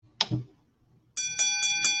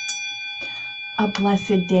A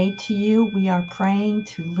blessed day to you. We are praying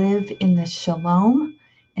to live in the shalom,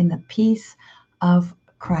 in the peace of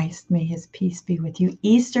Christ. May his peace be with you.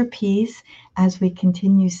 Easter peace, as we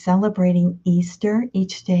continue celebrating Easter,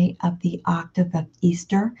 each day of the octave of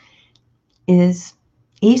Easter is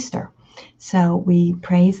Easter. So we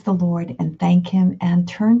praise the Lord and thank him and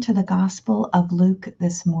turn to the Gospel of Luke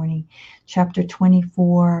this morning, chapter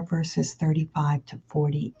 24, verses 35 to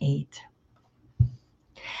 48.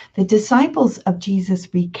 The disciples of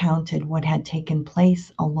Jesus recounted what had taken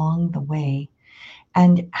place along the way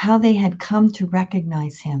and how they had come to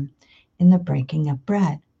recognize him in the breaking of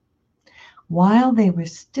bread. While they were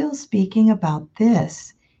still speaking about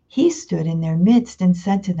this, he stood in their midst and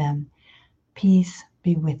said to them, "Peace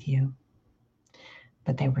be with you."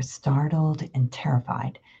 But they were startled and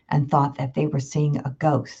terrified and thought that they were seeing a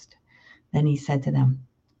ghost. Then he said to them,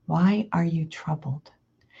 "Why are you troubled?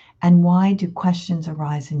 And why do questions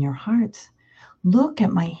arise in your hearts? Look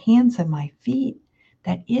at my hands and my feet,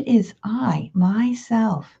 that it is I,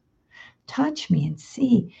 myself. Touch me and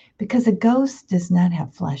see, because a ghost does not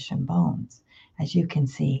have flesh and bones, as you can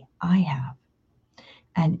see I have."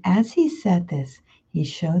 And as he said this, he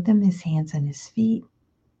showed them his hands and his feet.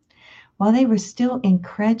 While they were still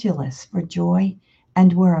incredulous for joy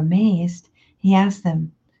and were amazed, he asked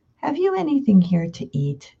them, "Have you anything here to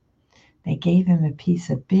eat?" They gave him a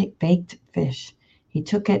piece of baked fish. He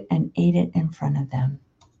took it and ate it in front of them.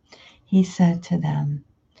 He said to them,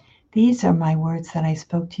 "These are my words that I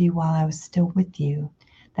spoke to you while I was still with you,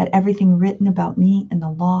 that everything written about me in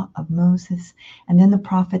the law of Moses and in the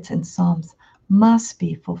prophets and Psalms must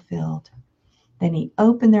be fulfilled." Then he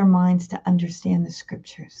opened their minds to understand the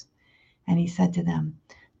scriptures. And he said to them,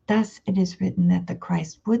 "Thus it is written that the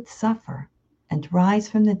Christ would suffer and rise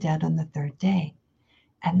from the dead on the third day,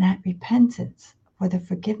 and that repentance for the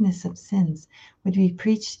forgiveness of sins would be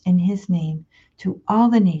preached in his name to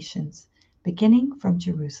all the nations, beginning from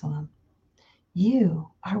Jerusalem. You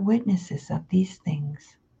are witnesses of these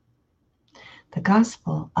things." The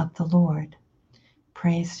gospel of the Lord.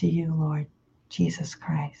 Praise to you, Lord Jesus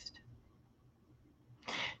Christ.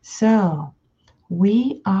 So,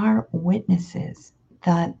 we are witnesses.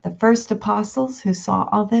 The first apostles who saw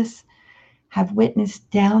all this have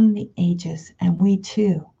witnessed down the ages, and we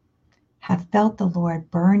too have felt the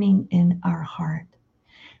Lord burning in our heart.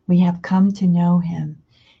 We have come to know him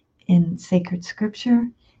in sacred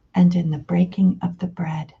scripture and in the breaking of the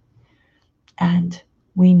bread. And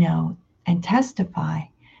we know and testify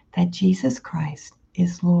that Jesus Christ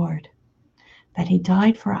is Lord, that he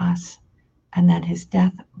died for us, and that his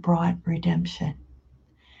death brought redemption,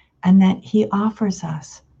 and that he offers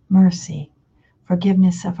us mercy,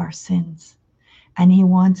 forgiveness of our sins, and he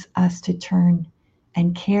wants us to turn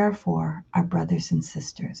and care for our brothers and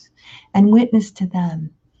sisters and witness to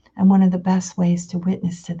them. And one of the best ways to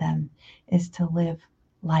witness to them is to live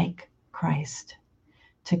like Christ,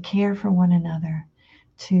 to care for one another,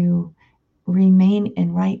 to remain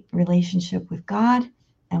in right relationship with God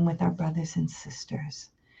and with our brothers and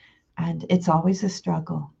sisters. And it's always a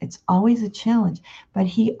struggle. It's always a challenge. But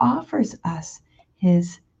he offers us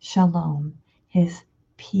his shalom, his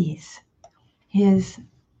peace,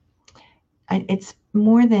 it's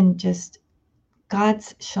more than just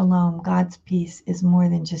God's shalom, God's peace is more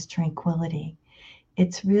than just tranquility.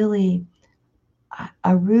 It's really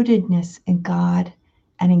a rootedness in God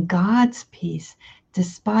and in God's peace,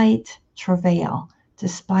 despite travail,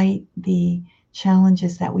 despite the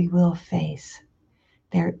challenges that we will face.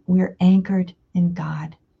 We're anchored in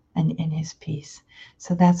God and in his peace.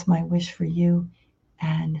 So that's my wish for you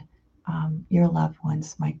and your loved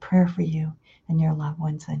ones, my prayer for you and your loved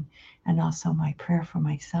ones, and also my prayer for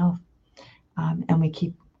myself. And we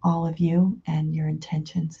keep all of you and your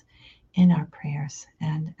intentions in our prayers.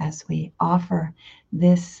 And as we offer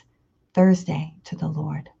this Thursday to the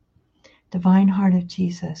Lord, Divine Heart of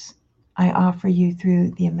Jesus, I offer you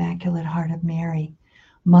through the Immaculate Heart of Mary,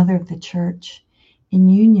 Mother of the Church, in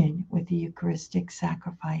union with the Eucharistic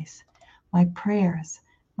sacrifice, my prayers,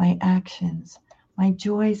 my actions, my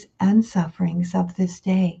joys and sufferings of this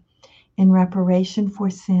day, in reparation for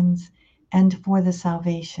sins and for the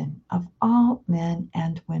salvation of all men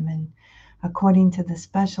and women, according to the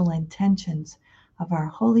special intentions of our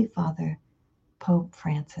Holy Father, Pope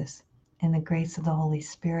Francis, in the grace of the Holy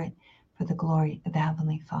Spirit, for the glory of the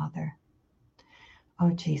Heavenly Father.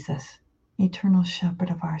 O Jesus, eternal shepherd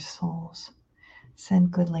of our souls,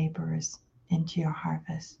 send good laborers into your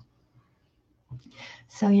harvest.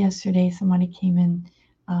 So yesterday, somebody came in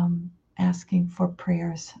asking for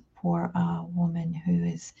prayers for a woman who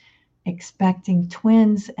is expecting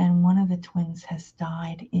twins, and one of the twins has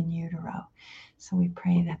died in utero. So we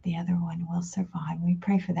pray that the other one will survive. We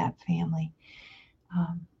pray for that family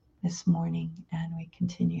this morning, and we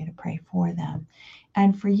continue to pray for them.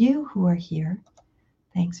 And for you who are here,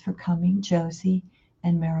 thanks for coming, Josie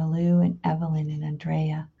and Marilou and Evelyn and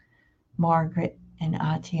Andrea, Margaret and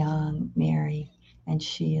Atiang, Mary and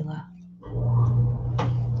Sheila.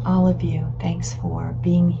 All of you, thanks for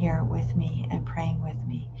being here with me and praying with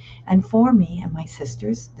me. And for me and my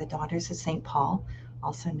sisters, the Daughters of St. Paul,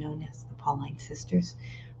 also known as the Pauline Sisters.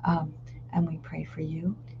 And we pray for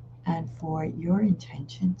you and for your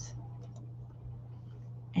intentions.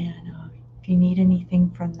 And if you need anything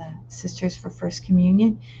from the Sisters for First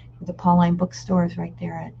Communion, the Pauline bookstore is right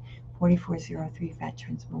there at 4403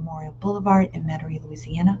 Veterans Memorial Boulevard in Metairie,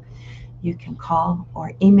 Louisiana. You can call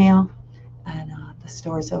or email, and the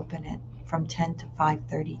store is open from 10 to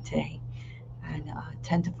 5:30 today, and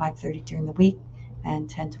 10 to 5:30 during the week, and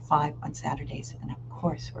 10 to 5 on Saturdays. And of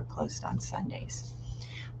course, we're closed on Sundays.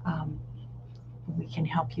 We can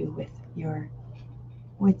help you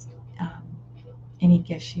with any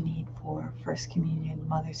gifts you need for First Communion,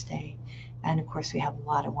 Mother's Day, and of course we have a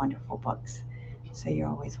lot of wonderful books. So you're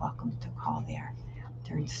always welcome to call there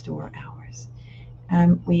during store hours.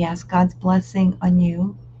 We ask God's blessing on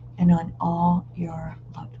you and on all your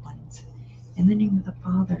loved ones. In the name of the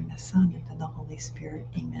Father, and the Son, and the Holy Spirit,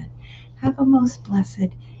 amen. Have a most blessed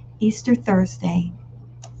Easter Thursday,